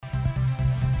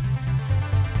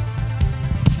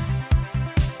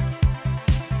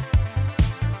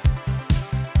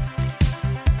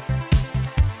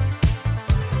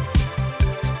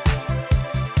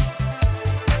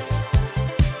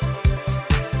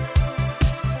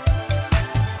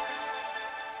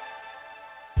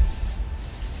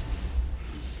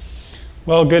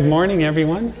Well, good morning,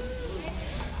 everyone.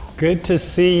 Good to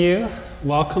see you.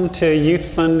 Welcome to Youth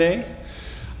Sunday.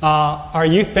 Our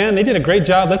youth band, they did a great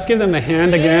job. Let's give them a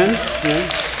hand again.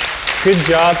 Yeah. Good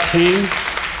job, team.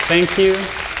 Thank you.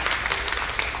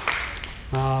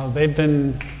 They've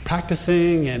been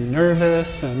practicing and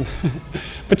nervous,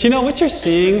 but you know what you're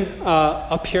seeing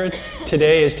up here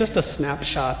today is just a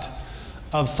snapshot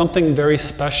of something very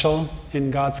special in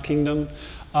God's kingdom.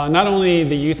 Not only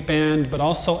the youth band, but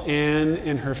also Anne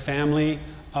and her family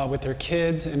with their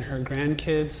kids and her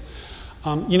grandkids.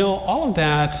 You know, all of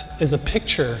that is a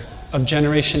picture of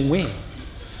Generation We.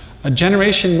 A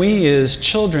Generation We is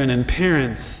children and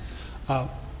parents,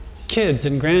 kids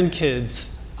and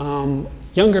grandkids,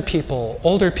 younger people,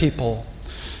 older people,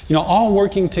 you know, all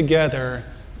working together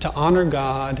to honor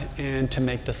God and to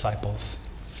make disciples.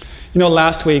 You know,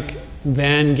 last week,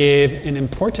 Van gave an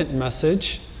important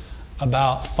message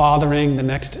about fathering the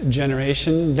next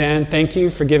generation. Van, thank you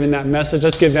for giving that message.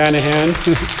 Let's give Van a hand.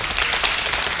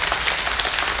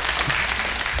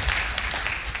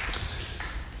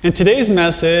 And today's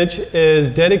message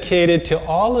is dedicated to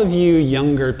all of you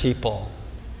younger people.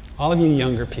 All of you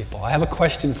younger people. I have a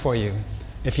question for you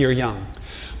if you're young.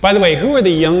 By the way, who are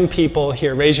the young people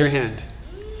here? Raise your hand.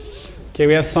 Okay,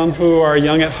 we have some who are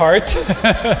young at heart.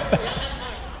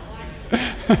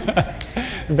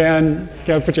 Van, you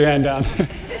gotta put your hand down.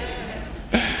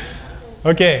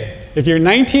 Okay, if you're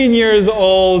 19 years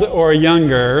old or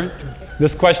younger,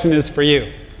 this question is for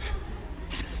you.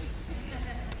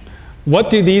 What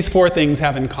do these four things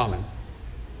have in common?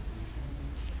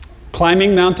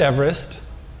 Climbing Mount Everest,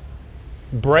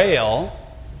 Braille,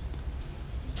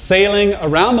 sailing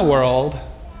around the world,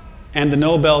 and the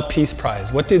Nobel Peace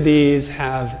Prize. What do these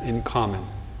have in common?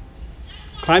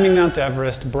 Climbing Mount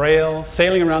Everest, Braille,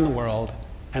 sailing around the world,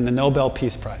 and the Nobel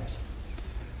Peace Prize.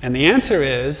 And the answer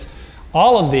is,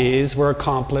 all of these were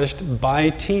accomplished by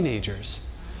teenagers.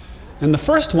 And the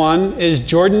first one is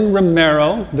Jordan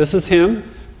Romero. This is him.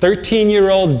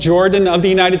 13-year-old Jordan of the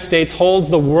United States holds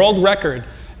the world record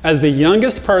as the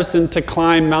youngest person to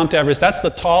climb Mount Everest. That's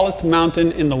the tallest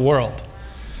mountain in the world.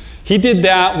 He did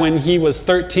that when he was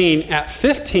 13. At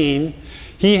 15,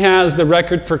 he has the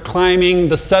record for climbing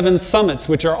the 7 summits,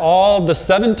 which are all the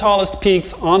 7 tallest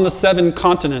peaks on the 7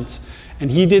 continents. And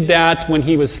he did that when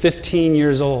he was 15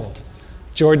 years old,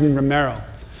 Jordan Romero.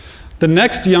 The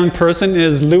next young person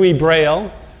is Louis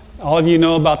Braille. All of you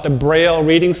know about the Braille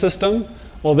reading system.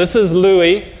 Well, this is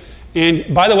Louis.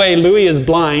 And by the way, Louis is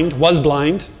blind, was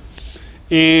blind.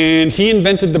 And he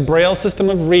invented the Braille system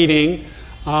of reading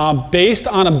based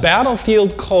on a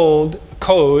battlefield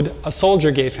code a soldier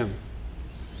gave him.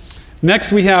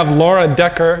 Next, we have Laura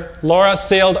Decker. Laura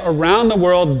sailed around the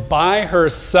world by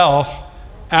herself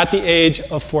at the age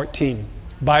of 14,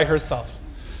 by herself.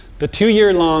 The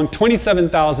 2-year-long,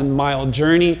 27,000-mile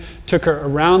journey took her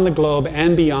around the globe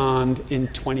and beyond in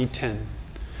 2010.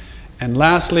 And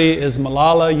lastly is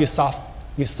Malala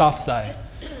Yousafzai.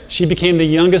 She became the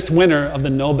youngest winner of the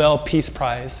Nobel Peace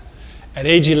Prize. At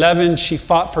age 11, she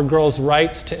fought for girls'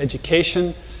 rights to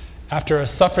education. After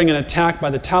suffering an attack by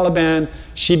the Taliban,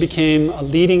 she became a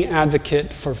leading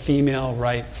advocate for female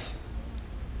rights.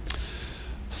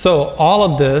 So all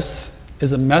of this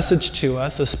is a message to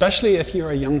us, especially if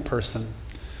you're a young person.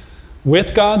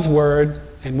 With God's Word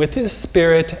and with His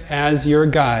Spirit as your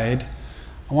guide,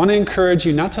 I want to encourage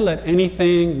you not to let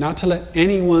anything, not to let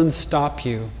anyone stop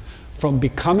you from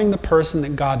becoming the person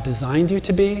that God designed you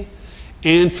to be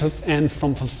and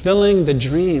from fulfilling the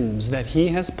dreams that He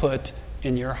has put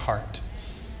in your heart.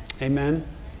 Amen?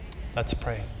 Let's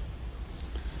pray.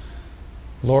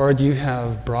 Lord, you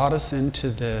have brought us into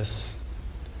this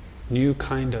new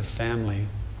kind of family,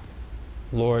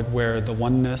 Lord, where the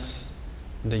oneness,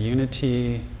 the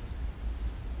unity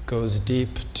goes deep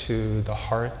to the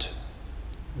heart,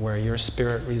 where your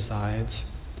Spirit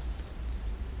resides.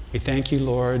 We thank you,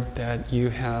 Lord, that you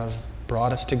have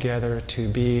brought us together to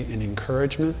be an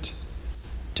encouragement,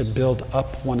 to build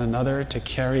up one another, to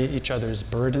carry each other's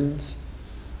burdens,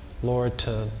 Lord,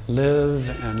 to live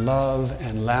and love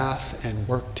and laugh and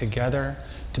work together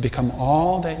to become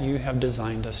all that you have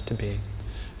designed us to be.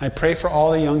 I pray for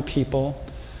all the young people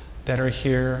that are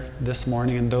here this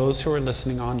morning and those who are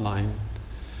listening online.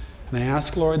 And I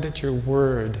ask, Lord, that your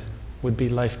word would be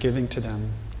life-giving to them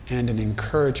and an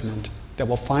encouragement that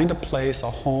will find a place,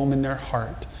 a home in their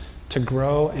heart to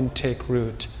grow and take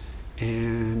root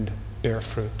and bear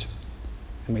fruit.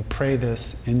 And we pray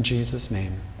this in Jesus'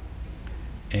 name.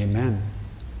 Amen.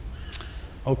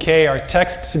 Okay, our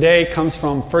text today comes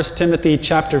from 1 Timothy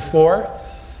chapter 4.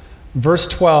 Verse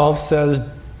 12 says,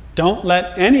 "Don't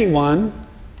let anyone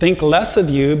think less of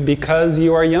you because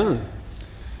you are young,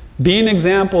 Be an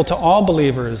example to all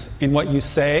believers in what you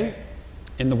say,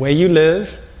 in the way you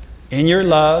live, in your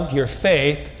love, your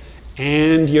faith,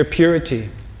 and your purity.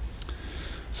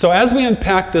 So as we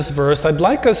unpack this verse, I'd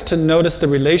like us to notice the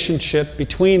relationship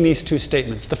between these two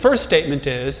statements. The first statement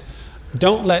is,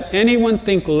 don't let anyone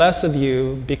think less of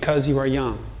you because you are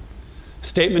young.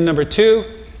 Statement number 2,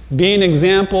 be an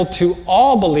example to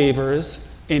all believers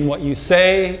in what you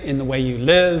say, in the way you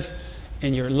live,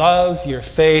 in your love, your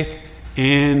faith,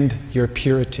 and your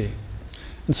purity.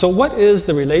 And so what is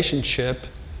the relationship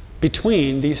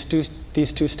between these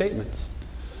two statements?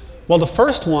 Well, the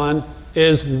first one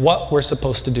is what we're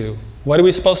supposed to do. What are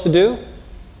we supposed to do?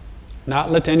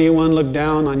 Not let anyone look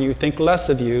down on you, think less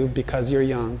of you because you're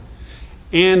young.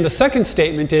 And the second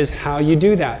statement is how you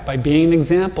do that, by being an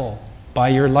example, by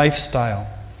your lifestyle.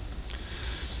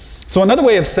 So another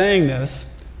way of saying this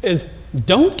is,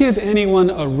 don't give anyone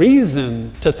a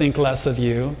reason to think less of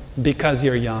you because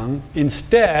you're young.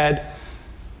 Instead,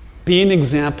 be an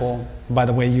example by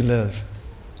the way you live.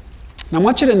 Now I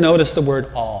want you to notice the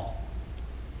word all.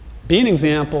 Be an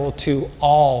example to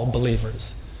all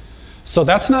believers. So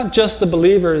that's not just the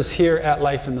believers here at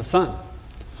Life in the Sun.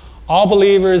 All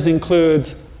believers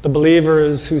includes the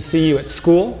believers who see you at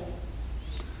school,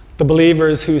 the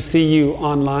believers who see you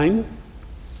online,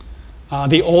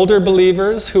 the older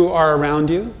believers who are around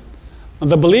you,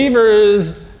 the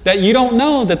believers that you don't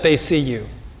know that they see you.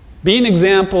 Be an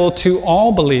example to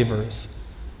all believers.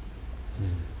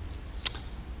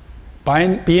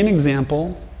 Be an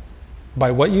example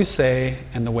by what you say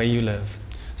and the way you live.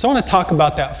 So I want to talk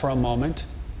about that for a moment.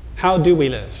 How do we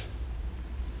live?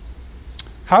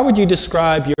 How would you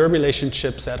describe your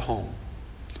relationships at home?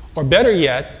 Or better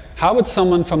yet, how would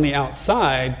someone from the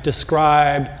outside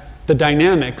describe the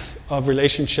dynamics of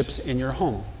relationships in your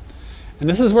home? And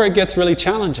this is where it gets really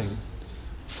challenging,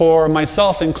 for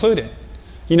myself included.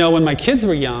 You know, when my kids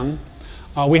were young,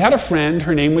 we had a friend,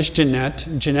 her name was Jeanette.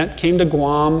 Jeanette came to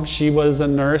Guam. She was a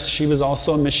nurse. She was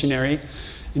also a missionary.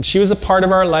 And she was a part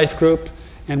of our life group.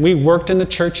 And we worked in the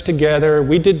church together.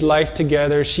 We did life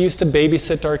together. She used to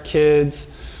babysit our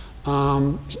kids.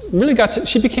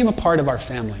 She became a part of our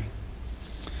family.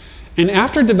 And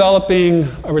after developing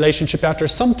a relationship, after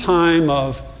some time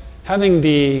of having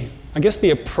the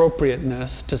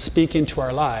appropriateness to speak into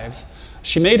our lives,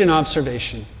 she made an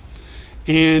observation.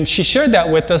 And she shared that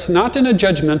with us, not in a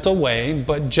judgmental way,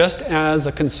 but just as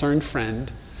a concerned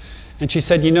friend. And she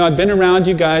said, you know, I've been around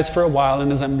you guys for a while,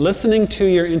 and as I'm listening to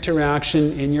your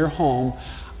interaction in your home,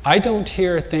 I don't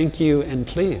hear thank you and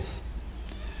please.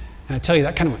 And I tell you,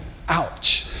 that kind of went,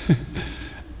 ouch.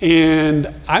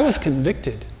 And I was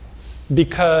convicted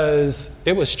because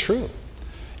it was true.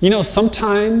 You know,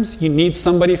 sometimes you need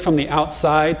somebody from the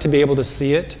outside to be able to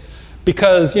see it,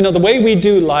 because, you know, the way we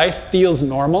do life feels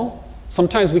normal.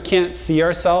 Sometimes we can't see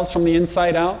ourselves from the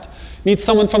inside out. Need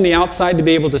someone from the outside to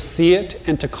be able to see it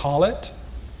and to call it.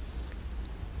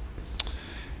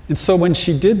 And so when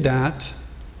she did that,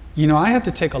 you know, I had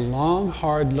to take a long,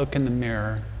 hard look in the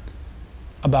mirror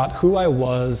about who I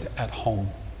was at home.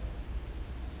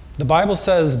 The Bible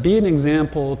says, be an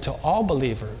example to all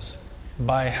believers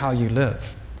by how you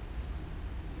live.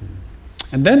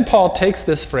 And then Paul takes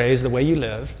this phrase, the way you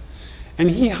live,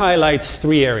 and he highlights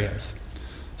 3 areas.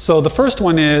 So the first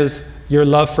one is your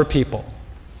love for people.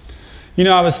 You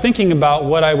know, I was thinking about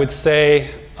what I would say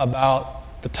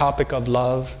about the topic of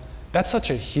love. That's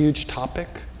such a huge topic.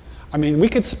 I mean, we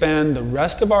could spend the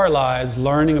rest of our lives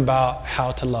learning about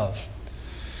how to love.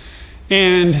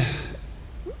 And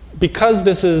because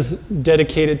this is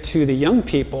dedicated to the young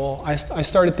people, I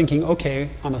started thinking, okay,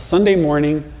 on a Sunday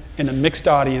morning in a mixed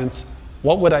audience,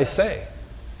 what would I say?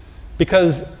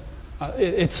 Because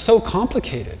it's so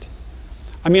complicated.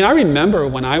 I mean, I remember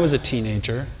when I was a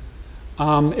teenager,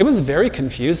 it was very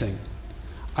confusing.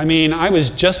 I mean, I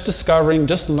was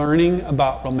just learning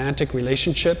about romantic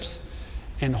relationships,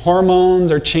 and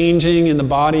hormones are changing in the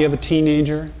body of a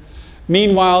teenager.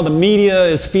 Meanwhile, the media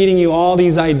is feeding you all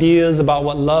these ideas about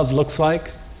what love looks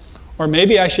like. Or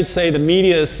maybe I should say the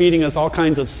media is feeding us all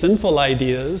kinds of sinful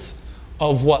ideas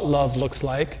of what love looks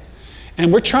like.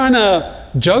 And we're trying to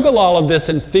juggle all of this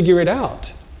and figure it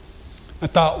out. I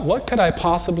thought, what could I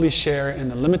possibly share in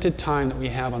the limited time that we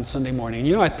have on Sunday morning? And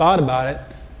you know, I thought about it,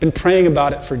 been praying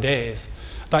about it for days.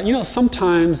 I thought, you know,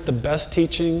 sometimes the best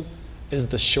teaching is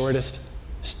the shortest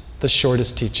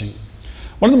teaching.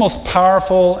 One of the most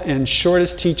powerful and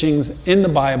shortest teachings in the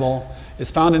Bible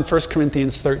is found in 1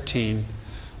 Corinthians 13.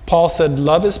 Paul said,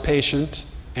 love is patient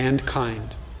and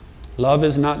kind. Love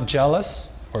is not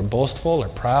jealous or boastful or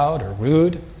proud or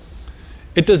rude.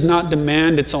 It does not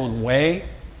demand its own way.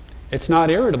 It's not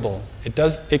irritable.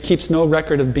 It keeps no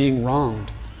record of being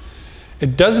wronged.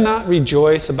 It does not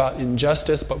rejoice about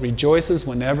injustice, but rejoices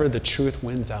whenever the truth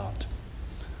wins out.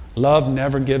 Love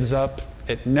never gives up.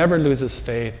 It never loses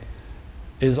faith,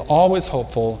 is always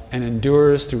hopeful, and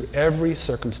endures through every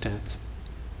circumstance.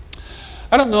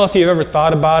 I don't know if you've ever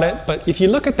thought about it, but if you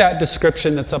look at that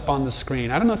description that's up on the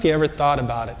screen, I don't know if you ever thought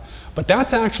about it, but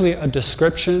that's actually a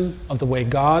description of the way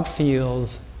God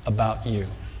feels about you.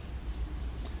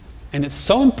 And it's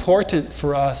so important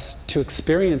for us to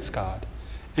experience God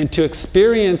and to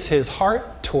experience His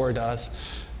heart toward us,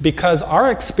 because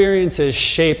our experiences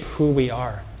shape who we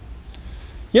are.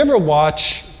 You ever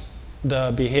watch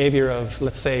the behavior of,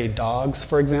 let's say, dogs,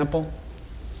 for example?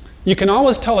 You can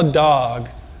always tell a dog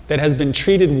that has been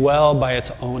treated well by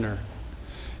its owner.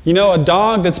 You know, a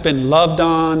dog that's been loved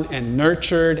on and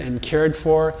nurtured and cared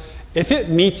for, if it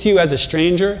meets you as a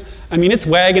stranger, I mean, it's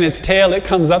wagging its tail, it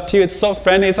comes up to you, it's so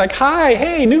friendly, it's like, hi,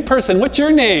 hey, new person, what's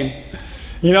your name?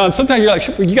 You know, and sometimes you're like,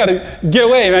 you gotta get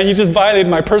away, man, you just violated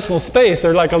my personal space.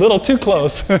 They're like a little too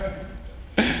close.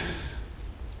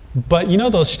 But you know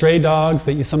those stray dogs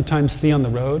that you sometimes see on the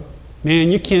road?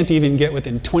 Man, you can't even get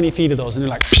within 20 feet of those, and they're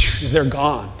like, they're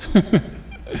gone.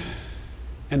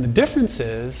 And the difference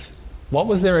is, what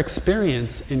was their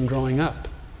experience in growing up?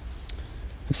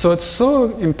 And so it's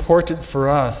so important for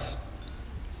us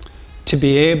to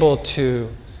be able to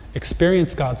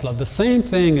experience God's love. The same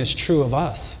thing is true of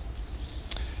us.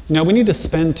 You know, we need to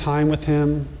spend time with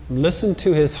Him, listen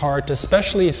to His heart,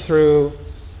 especially through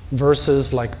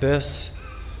verses like this,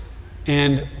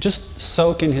 and just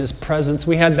soak in His presence.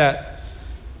 We had that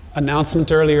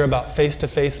announcement earlier about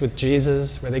face-to-face with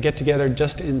Jesus, where they get together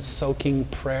just in soaking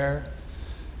prayer.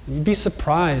 And you'd be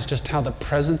surprised just how the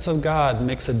presence of God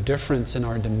makes a difference in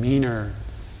our demeanor,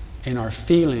 in our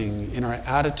feeling, in our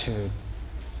attitude.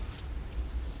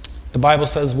 The Bible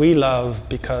says we love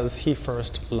because He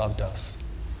first loved us.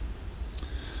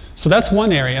 So that's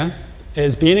one area,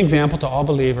 is be an example to all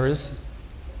believers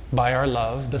by our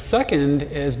love. The second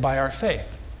is by our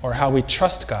faith, or how we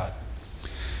trust God.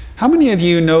 How many of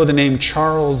you know the name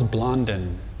Charles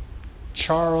Blondin?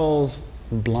 Charles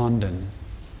Blondin.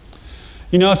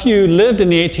 You know, if you lived in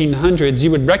the 1800s,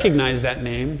 you would recognize that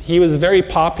name. He was very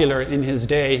popular in his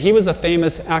day. He was a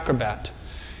famous acrobat.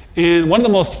 And one of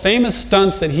the most famous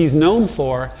stunts that he's known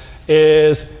for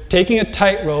is taking a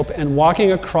tightrope and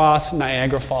walking across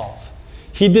Niagara Falls.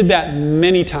 He did that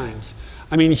many times.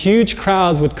 I mean, huge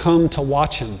crowds would come to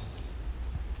watch him.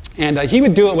 And he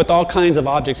would do it with all kinds of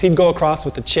objects. He'd go across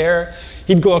with a chair.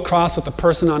 He'd go across with a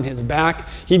person on his back.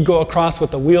 He'd go across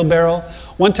with a wheelbarrow.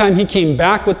 One time he came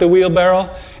back with the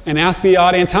wheelbarrow and asked the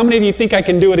audience, how many of you think I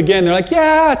can do it again? They're like,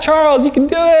 yeah, Charles, you can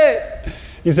do it.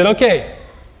 He said, okay,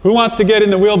 who wants to get in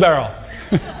the wheelbarrow?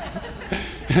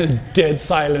 There's dead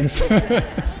silence.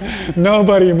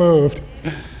 Nobody moved.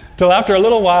 Till after a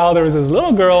little while, there was this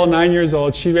little girl, 9 years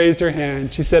old. She raised her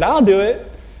hand. She said, I'll do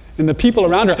it. And the people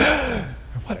around her,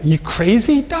 what, are you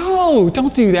crazy? No,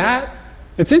 don't do that.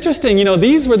 It's interesting, you know,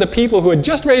 these were the people who had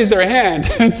just raised their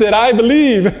hand and said, I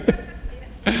believe.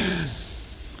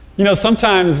 You know,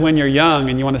 sometimes when you're young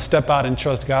and you want to step out and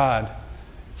trust God,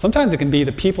 sometimes it can be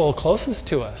the people closest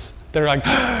to us. They're like,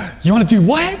 you want to do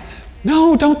what?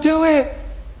 No, don't do it.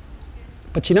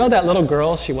 But you know that little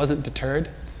girl, she wasn't deterred.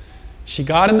 She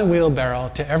got in the wheelbarrow,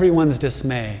 to everyone's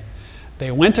dismay.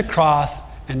 They went across,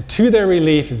 and to their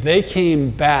relief, they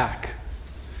came back.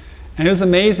 And it was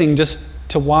amazing just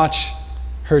to watch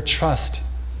her trust.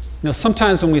 You know,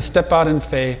 sometimes when we step out in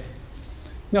faith,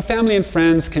 you know, family and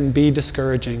friends can be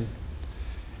discouraging.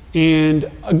 And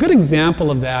a good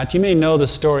example of that, you may know the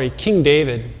story, King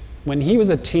David, when he was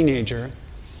a teenager,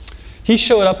 he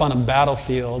showed up on a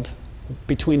battlefield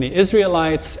between the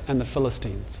Israelites and the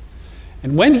Philistines.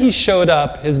 And when he showed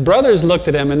up, his brothers looked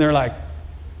at him and they're like,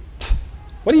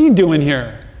 what are you doing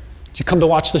here? Did you come to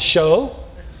watch the show?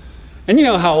 And you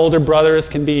know how older brothers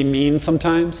can be mean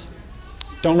sometimes?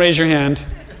 Don't raise your hand.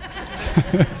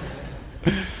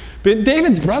 But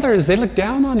David's brothers, they looked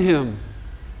down on him.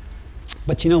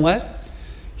 But you know what?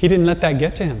 He didn't let that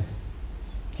get to him.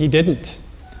 He didn't.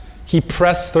 He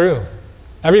pressed through.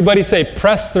 Everybody say,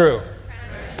 press through.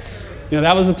 You know,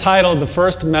 that was the title of the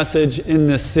first message in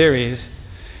this series.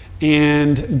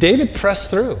 And David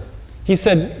pressed through. He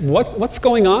said, what's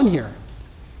going on here?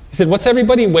 He said, what's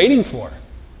everybody waiting for?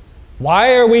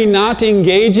 Why are we not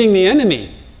engaging the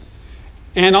enemy?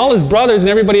 And all his brothers and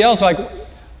everybody else are like,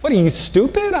 what, are you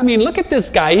stupid? I mean, look at this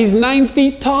guy. He's 9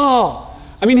 feet tall.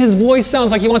 I mean, his voice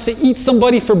sounds like he wants to eat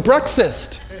somebody for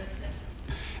breakfast.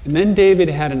 And then David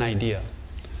had an idea.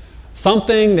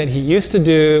 Something that he used to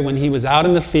do when he was out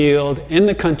in the field, in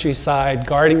the countryside,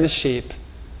 guarding the sheep.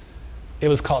 It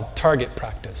was called target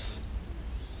practice.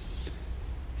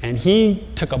 And he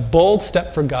took a bold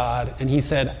step for God, and he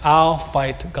said, I'll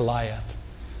fight Goliath.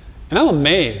 And I'm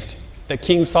amazed that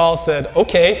King Saul said,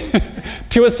 okay,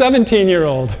 to a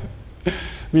 17-year-old. I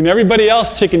mean, everybody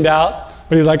else chickened out,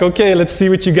 but he's like, okay, let's see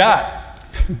what you got.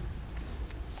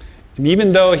 And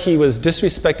even though he was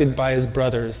disrespected by his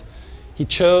brothers, he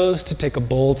chose to take a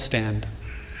bold stand.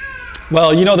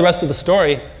 Well, you know the rest of the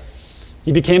story.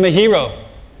 He became a hero.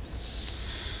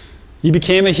 He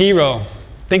became a hero.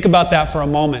 Think about that for a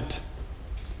moment.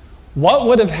 What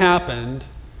would have happened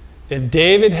if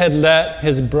David had let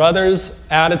his brother's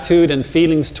attitude and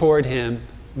feelings toward him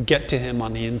get to him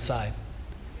on the inside?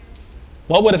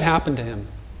 What would have happened to him?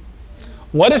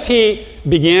 What if he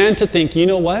began to think, you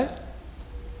know what?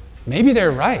 Maybe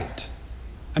they're right.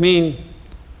 I mean,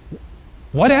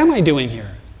 what am I doing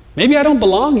here? Maybe I don't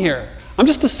belong here. I'm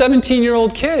just a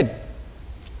 17-year-old kid.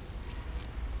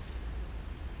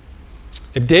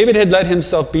 If David had let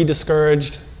himself be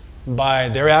discouraged by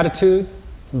their attitude,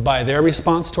 by their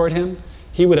response toward him,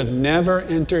 he would have never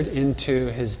entered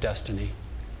into his destiny.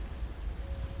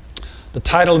 The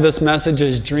title of this message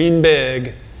is Dream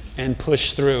Big and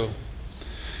Push Through.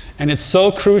 And it's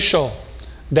so crucial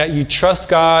that you trust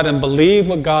God and believe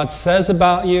what God says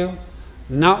about you,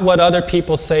 not what other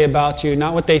people say about you,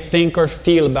 not what they think or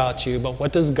feel about you, but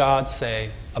what does God say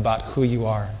about who you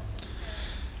are.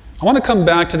 I want to come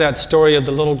back to that story of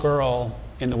the little girl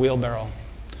in the wheelbarrow.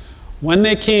 When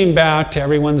they came back, to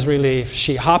everyone's relief,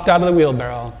 she hopped out of the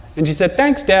wheelbarrow and she said,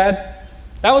 thanks, Dad.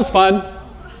 That was fun.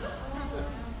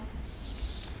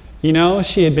 You know,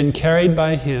 she had been carried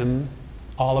by him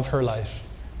all of her life.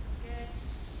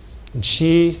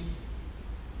 And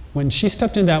when she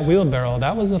stepped into that wheelbarrow,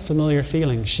 that was a familiar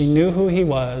feeling. She knew who he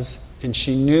was, and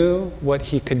she knew what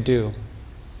he could do.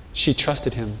 She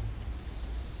trusted him.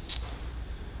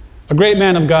 A great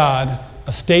man of God,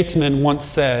 a statesman, once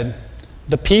said,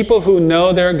 the people who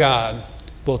know their God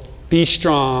will be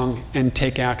strong and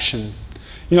take action.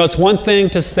 You know, it's one thing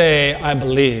to say, I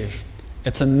believe.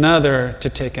 It's another to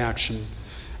take action.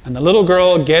 And the little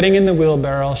girl getting in the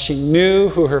wheelbarrow, she knew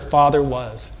who her father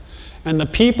was. And the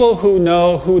people who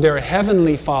know who their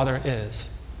heavenly Father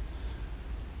is,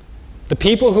 the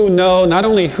people who know not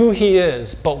only who he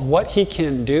is, but what he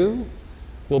can do,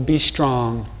 will be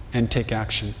strong and take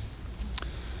action.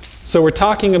 So we're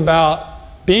talking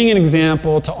about being an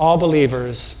example to all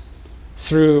believers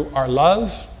through our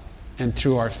love and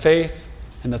through our faith.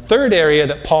 And the third area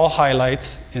that Paul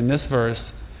highlights in this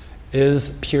verse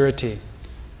is purity.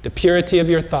 The purity of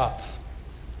your thoughts,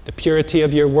 the purity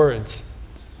of your words,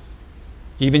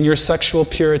 even your sexual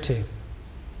purity.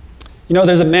 You know,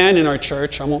 there's a man in our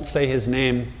church, I won't say his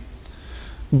name,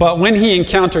 but when he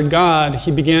encountered God,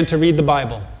 he began to read the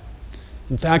Bible.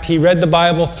 In fact, he read the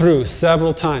Bible through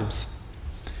several times.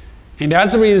 And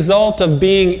as a result of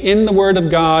being in the Word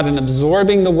of God and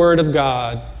absorbing the Word of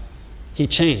God, he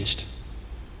changed.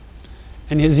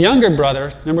 And his younger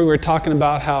brother, remember we were talking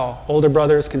about how older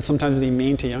brothers can sometimes be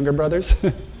mean to younger brothers?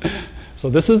 So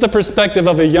this is the perspective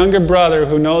of a younger brother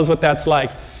who knows what that's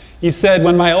like. He said,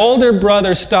 when my older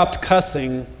brother stopped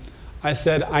cussing, I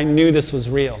said, I knew this was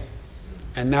real.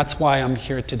 And that's why I'm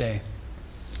here today.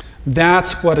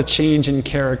 That's what a change in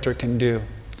character can do.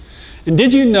 And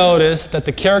did you notice that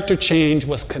the character change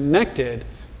was connected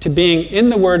to being in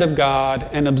the Word of God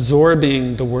and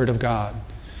absorbing the Word of God?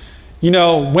 You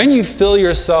know, when you fill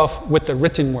yourself with the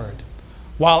written Word,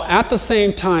 while at the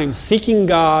same time seeking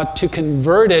God to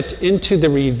convert it into the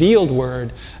revealed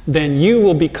Word, then you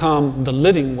will become the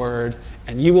living Word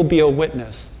and you will be a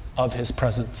witness of His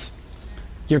presence.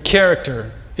 Your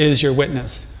character is your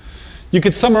witness. You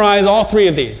could summarize all three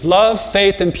of these, love,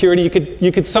 faith, and purity.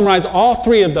 You could summarize all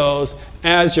three of those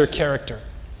as your character.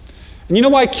 And you know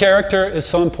why character is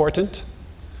so important?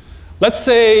 Let's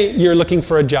say you're looking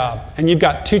for a job and you've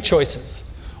got two choices.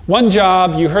 One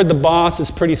job, you heard the boss is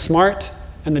pretty smart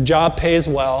and the job pays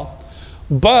well,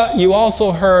 but you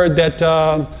also heard that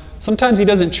sometimes he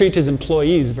doesn't treat his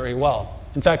employees very well.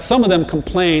 In fact, some of them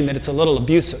complain that it's a little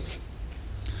abusive.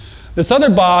 This other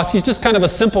boss, he's just kind of a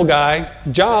simple guy.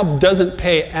 Job doesn't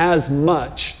pay as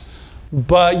much,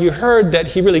 but you heard that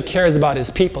he really cares about his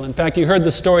people. In fact, you heard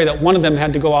the story that one of them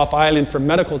had to go off island for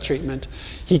medical treatment.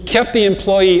 He kept the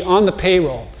employee on the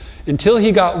payroll until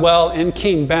he got well and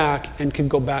came back and could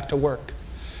go back to work.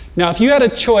 Now, if you had a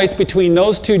choice between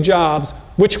those two jobs,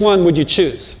 which one would you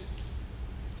choose?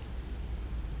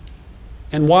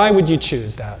 And why would you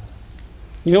choose that?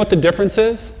 You know what the difference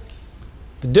is?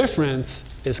 The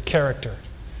difference is character.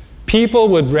 People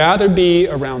would rather be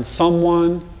around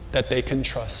someone that they can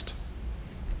trust.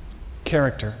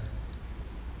 Character.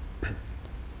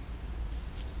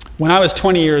 When I was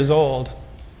 20 years old,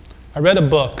 I read a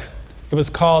book. It was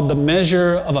called The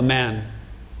Measure of a Man.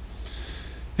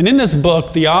 And in this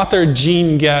book, the author,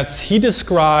 Gene Getz, he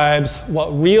describes what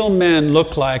real men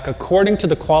look like according to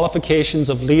the qualifications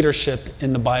of leadership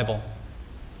in the Bible.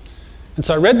 And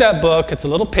so I read that book. It's a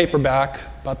little paperback,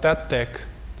 about that thick.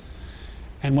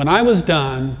 And when I was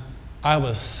done, I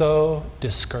was so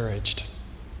discouraged.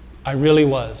 I really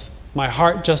was. My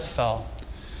heart just fell.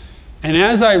 And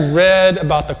as I read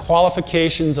about the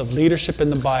qualifications of leadership in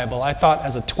the Bible, I thought,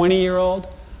 as a 20-year-old,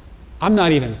 I'm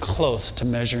not even close to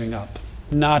measuring up.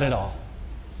 Not at all.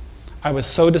 I was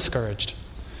so discouraged.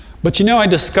 But you know, I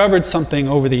discovered something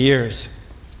over the years.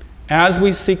 As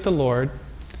we seek the Lord,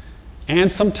 and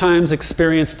sometimes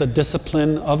experience the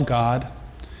discipline of God,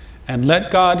 and let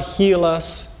God heal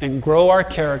us and grow our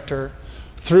character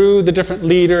through the different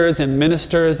leaders and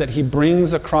ministers that He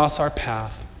brings across our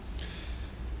path,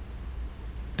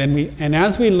 and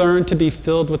as we learn to be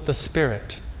filled with the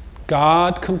Spirit,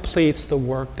 God completes the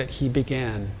work that He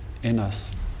began in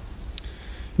us.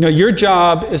 You know, your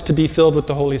job is to be filled with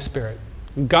the Holy Spirit.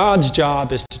 God's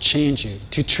job is to change you,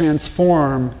 to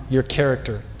transform your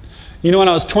character. You know, when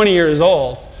I was 20 years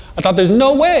old, I thought there's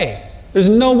no way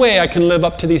I can live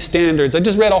up to these standards. I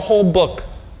just read a whole book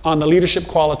on the leadership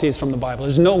qualities from the Bible.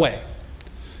 There's no way.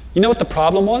 You know what the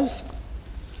problem was?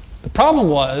 The problem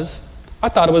was, I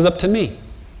thought it was up to me.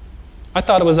 I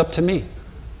thought it was up to me.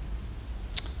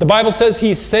 The Bible says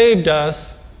He saved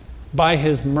us by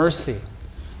His mercy,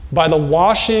 by the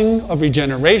washing of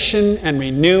regeneration and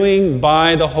renewing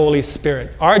by the Holy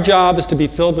Spirit. Our job is to be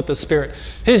filled with the Spirit.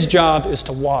 His job is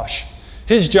to wash.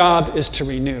 His job is to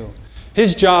renew.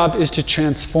 His job is to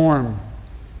transform.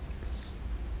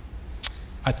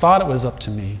 I thought it was up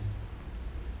to me.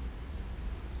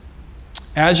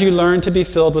 As you learn to be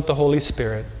filled with the Holy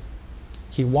Spirit,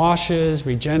 He washes,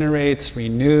 regenerates,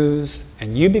 renews,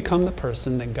 and you become the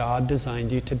person that God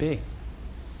designed you to be.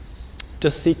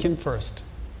 Just seek Him first.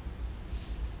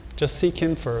 Just seek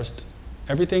Him first.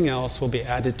 Everything else will be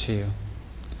added to you.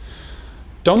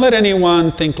 Don't let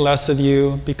anyone think less of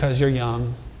you because you're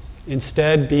young.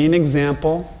 Instead, be an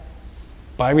example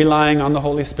by relying on the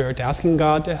Holy Spirit, asking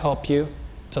God to help you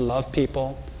to love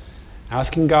people,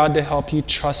 asking God to help you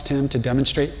trust Him, to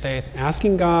demonstrate faith,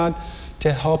 asking God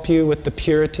to help you with the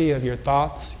purity of your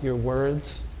thoughts, your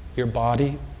words, your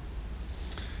body.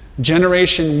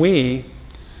 Generation We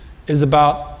is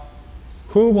about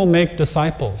who will make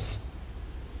disciples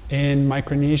in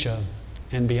Micronesia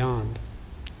and beyond.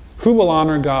 Who will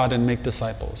honor God and make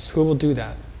disciples? Who will do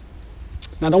that?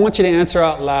 Now, I don't want you to answer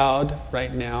out loud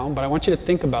right now, but I want you to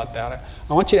think about that.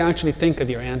 I want you to actually think of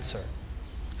your answer.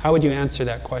 How would you answer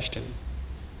that question?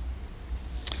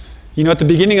 You know, at the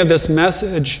beginning of this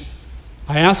message,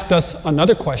 I asked us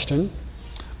another question.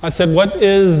 I said, what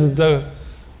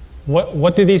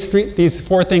do these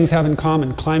four things have in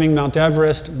common? Climbing Mount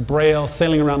Everest, Braille,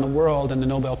 sailing around the world, and the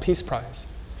Nobel Peace Prize.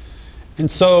 And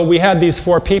so we had these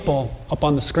four people up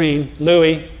on the screen.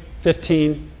 Louis,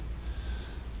 15.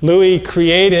 Louis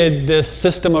created this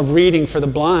system of reading for the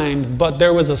blind, but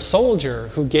there was a soldier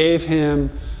who gave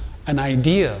him an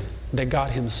idea that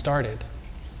got him started.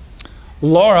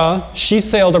 Laura, she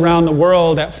sailed around the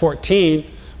world at 14,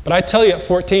 but I tell you, at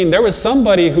 14, there was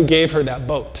somebody who gave her that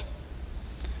boat.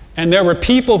 And there were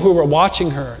people who were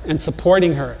watching her and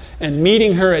supporting her and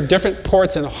meeting her at different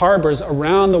ports and harbors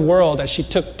around the world as she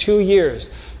took 2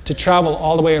 years to travel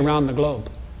all the way around the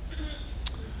globe.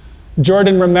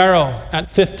 Jordan Romero at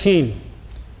 15,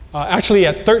 actually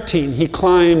at 13, he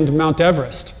climbed Mount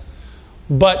Everest.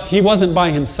 But he wasn't by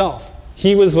himself.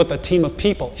 He was with a team of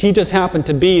people. He just happened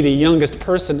to be the youngest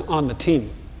person on the team.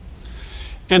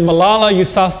 And Malala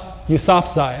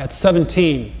Yousafzai at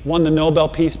 17 won the Nobel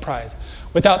Peace Prize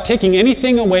without taking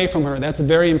anything away from her. That's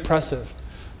very impressive.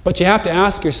 But you have to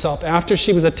ask yourself, after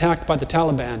she was attacked by the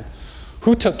Taliban,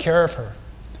 who took care of her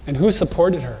and who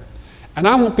supported her? And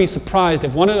I won't be surprised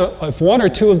if one or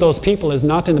two of those people is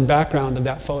not in the background of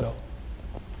that photo.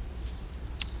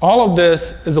 All of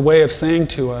this is a way of saying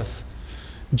to us,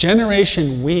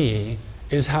 Generation We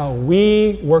is how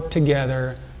we work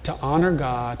together to honor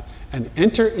God and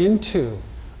enter into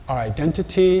our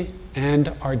identity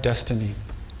and our destiny.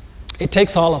 It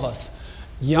takes all of us,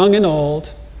 young and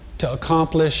old, to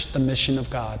accomplish the mission of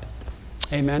God.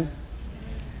 Amen?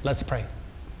 Let's pray.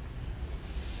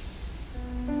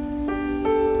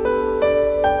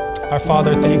 Our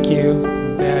Father, thank you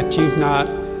that you've not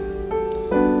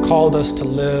called us to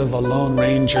live a Lone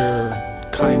Ranger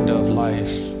kind of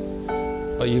life,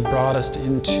 but you've brought us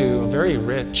into a very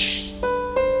rich,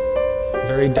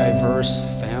 very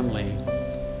diverse family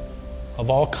of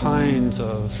all kinds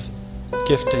of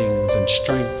giftings and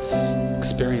strengths,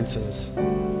 experiences,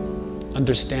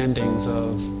 understandings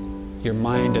of your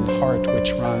mind and heart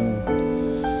which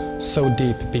run so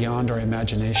deep beyond our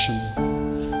imagination.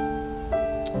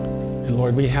 And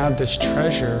Lord, we have this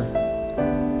treasure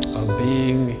of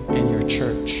being in your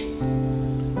church.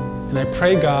 And I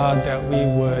pray, God, that we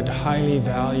would highly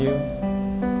value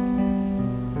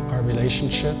our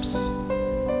relationships,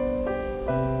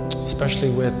 especially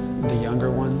with the younger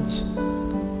ones.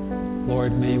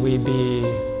 Lord, may we be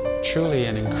truly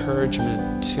an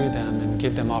encouragement to them and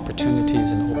give them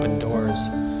opportunities and open doors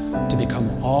to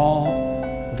become all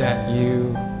that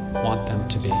you want them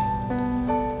to be.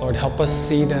 Lord, help us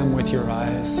see them with your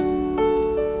eyes.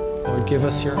 Lord, give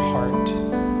us your heart.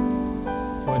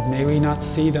 Lord, may we not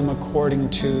see them according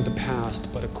to the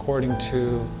past, but according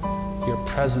to your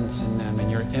presence in them and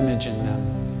your image in them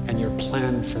and your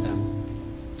plan for them.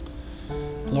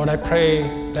 Lord, I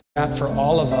pray that for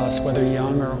all of us, whether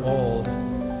young or old,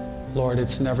 Lord,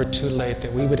 it's never too late,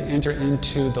 that we would enter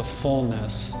into the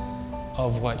fullness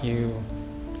of what you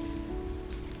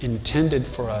intended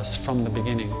for us from the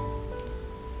beginning.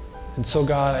 And so,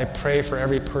 God, I pray for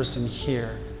every person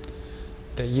here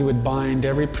that you would bind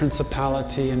every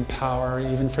principality and power,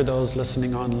 even for those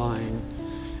listening online,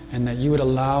 and that you would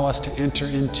allow us to enter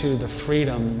into the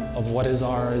freedom of what is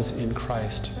ours in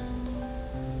Christ.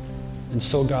 And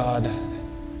so, God,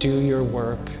 do your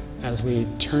work as we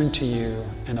turn to you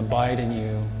and abide in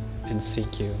you and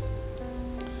seek you.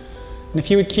 And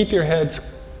if you would keep your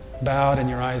heads bowed and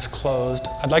your eyes closed,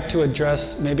 I'd like to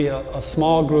address maybe a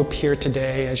small group here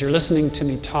today as you're listening to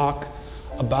me talk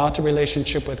about a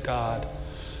relationship with God.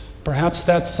 Perhaps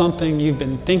that's something you've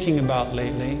been thinking about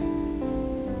lately.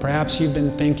 Perhaps you've been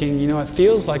thinking, you know, it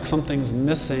feels like something's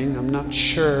missing. I'm not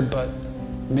sure, but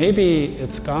maybe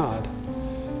it's God.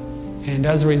 And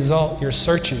as a result, you're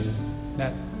searching.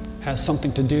 That has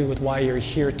something to do with why you're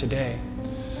here today.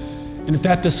 And if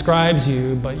that describes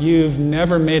you, but you've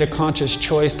never made a conscious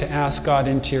choice to ask God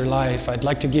into your life, I'd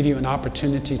like to give you an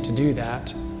opportunity to do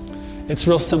that. It's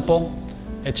real simple.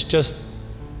 It's just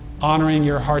honoring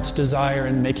your heart's desire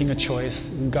and making a choice.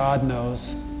 God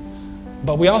knows.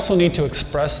 But we also need to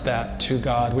express that to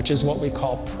God, which is what we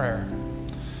call prayer.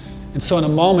 And so in a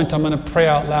moment, I'm going to pray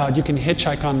out loud. You can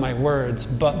hitchhike on my words,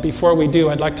 but before we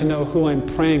do, I'd like to know who I'm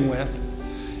praying with.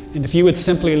 And if you would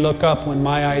simply look up when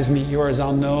my eyes meet yours,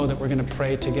 I'll know that we're going to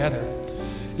pray together.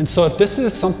 And so if this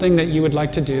is something that you would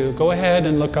like to do, go ahead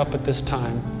and look up at this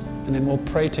time, and then we'll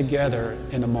pray together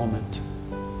in a moment.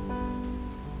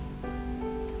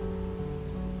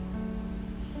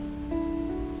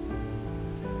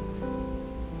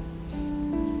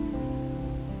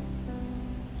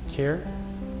 Here?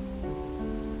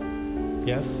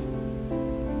 Yes?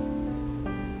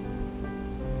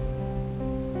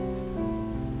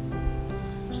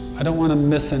 I don't want to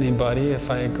miss anybody. If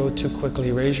I go too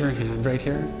quickly, raise your hand. Right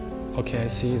here? Okay, I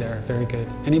see you there. Very good.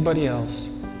 Anybody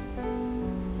else?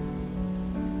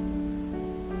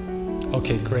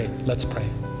 Okay, great. Let's pray.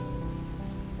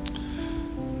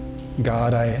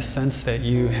 God, I sense that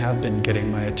you have been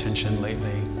getting my attention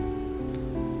lately.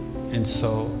 And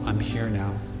so I'm here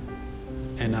now.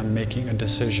 And I'm making a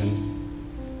decision.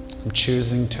 I'm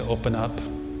choosing to open up.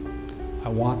 I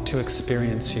want to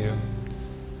experience you.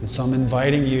 And so I'm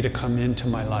inviting you to come into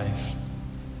my life.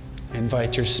 I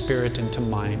invite your spirit into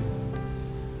mine.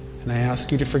 And I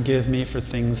ask you to forgive me for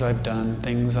things I've done,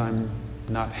 things I'm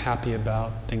not happy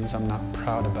about, things I'm not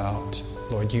proud about.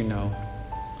 Lord, you know.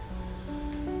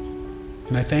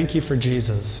 And I thank you for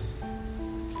Jesus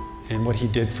and what he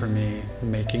did for me,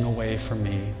 making a way for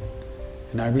me.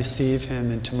 And I receive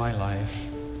him into my life.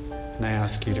 And I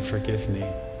ask you to forgive me.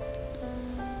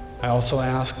 I also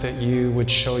ask that you would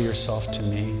show yourself to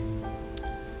me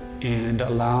and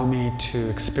allow me to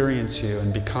experience you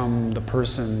and become the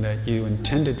person that you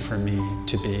intended for me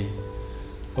to be.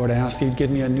 Lord, I ask that you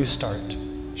give me a new start.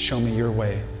 Show me your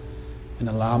way and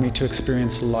allow me to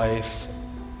experience life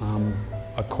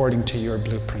according to your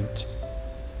blueprint.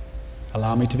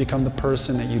 Allow me to become the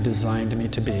person that you designed me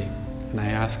to be. And I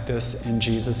ask this in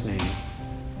Jesus' name.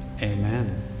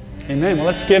 Amen. Amen. Well,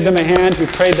 let's give them a hand who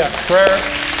prayed that prayer.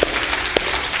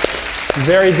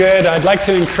 Very good. I'd like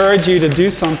to encourage you to do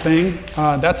something.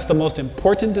 That's the most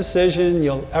important decision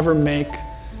you'll ever make.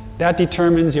 That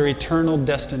determines your eternal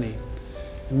destiny.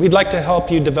 And we'd like to help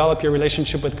you develop your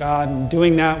relationship with God. And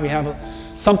doing that, we have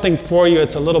something for you.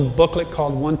 It's a little booklet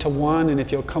called One-to-One. And if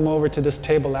you'll come over to this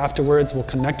table afterwards, we'll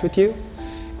connect with you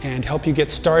and help you get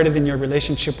started in your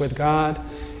relationship with God.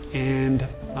 and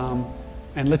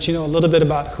let you know a little bit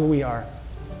about who we are.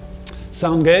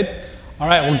 Sound good? All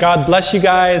right, well, God bless you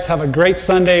guys. Have a great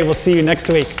Sunday. We'll see you next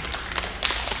week.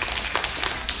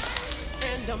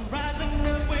 And I'm rising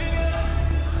up with you,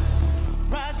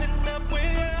 rising up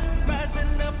with you,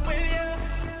 rising up with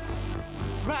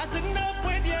you, rising up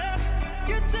with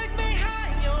you. You take me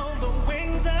high on the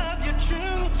wings of your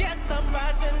truth. Yes, I'm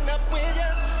rising up with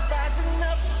you, rising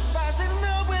up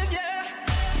with you.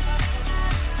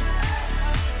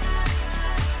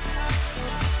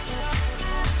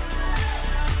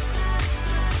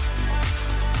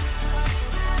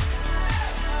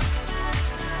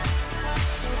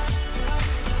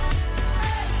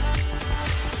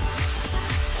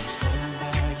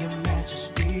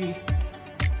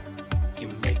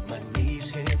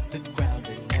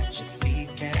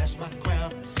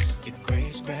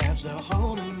 Grabs a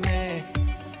hold of me.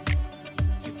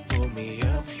 You pull me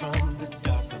up from the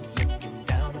dark. I'm looking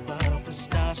down above the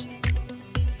stars.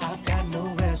 I've got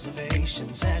no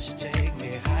reservations as you take